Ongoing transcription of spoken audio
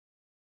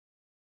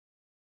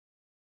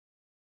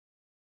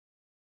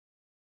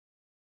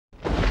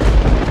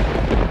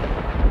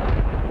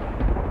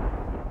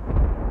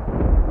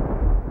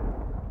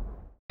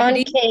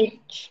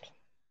Uncaged.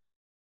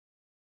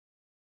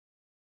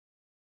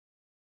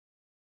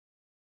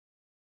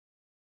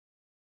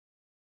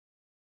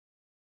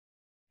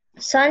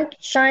 Sun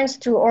shines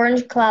through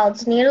orange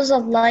clouds. Needles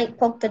of light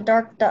poke the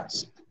dark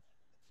dust.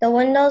 The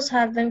windows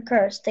have been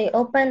cursed. They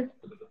open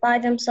by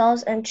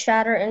themselves and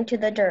shatter into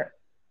the dirt.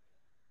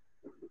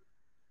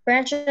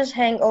 Branches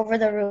hang over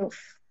the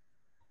roof.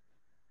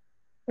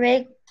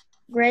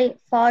 Great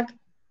fog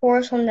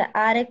pours from the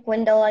attic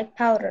window like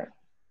powder.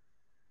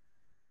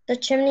 The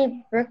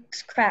chimney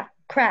bricks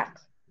crack.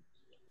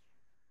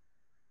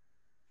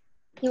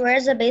 He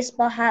wears a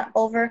baseball hat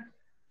over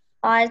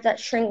eyes that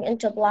shrink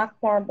into black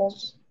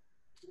marbles.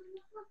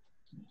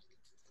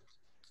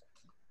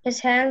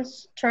 His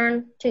hands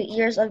turn to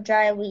ears of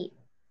dry wheat.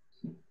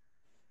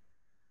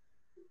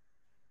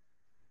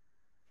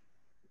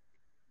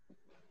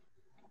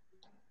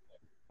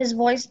 His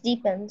voice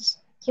deepens.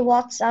 He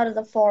walks out of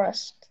the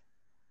forest.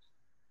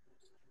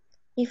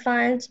 He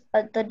finds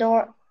the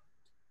door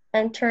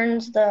and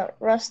turns the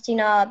rusty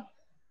knob.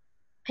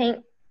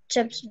 Paint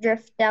chips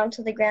drift down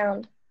to the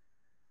ground.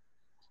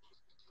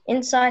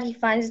 Inside, he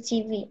finds a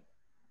TV.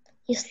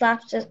 He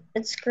slaps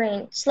its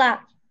screen.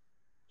 Slap!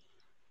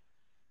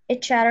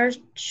 It shatters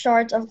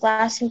shards of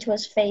glass into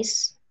his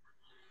face.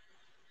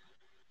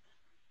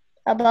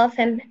 Above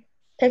him,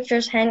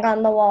 pictures hang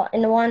on the wall.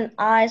 In one,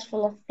 eyes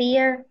full of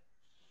fear,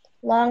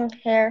 long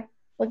hair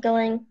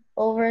wiggling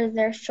over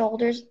their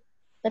shoulders.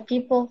 The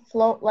people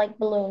float like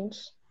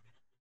balloons.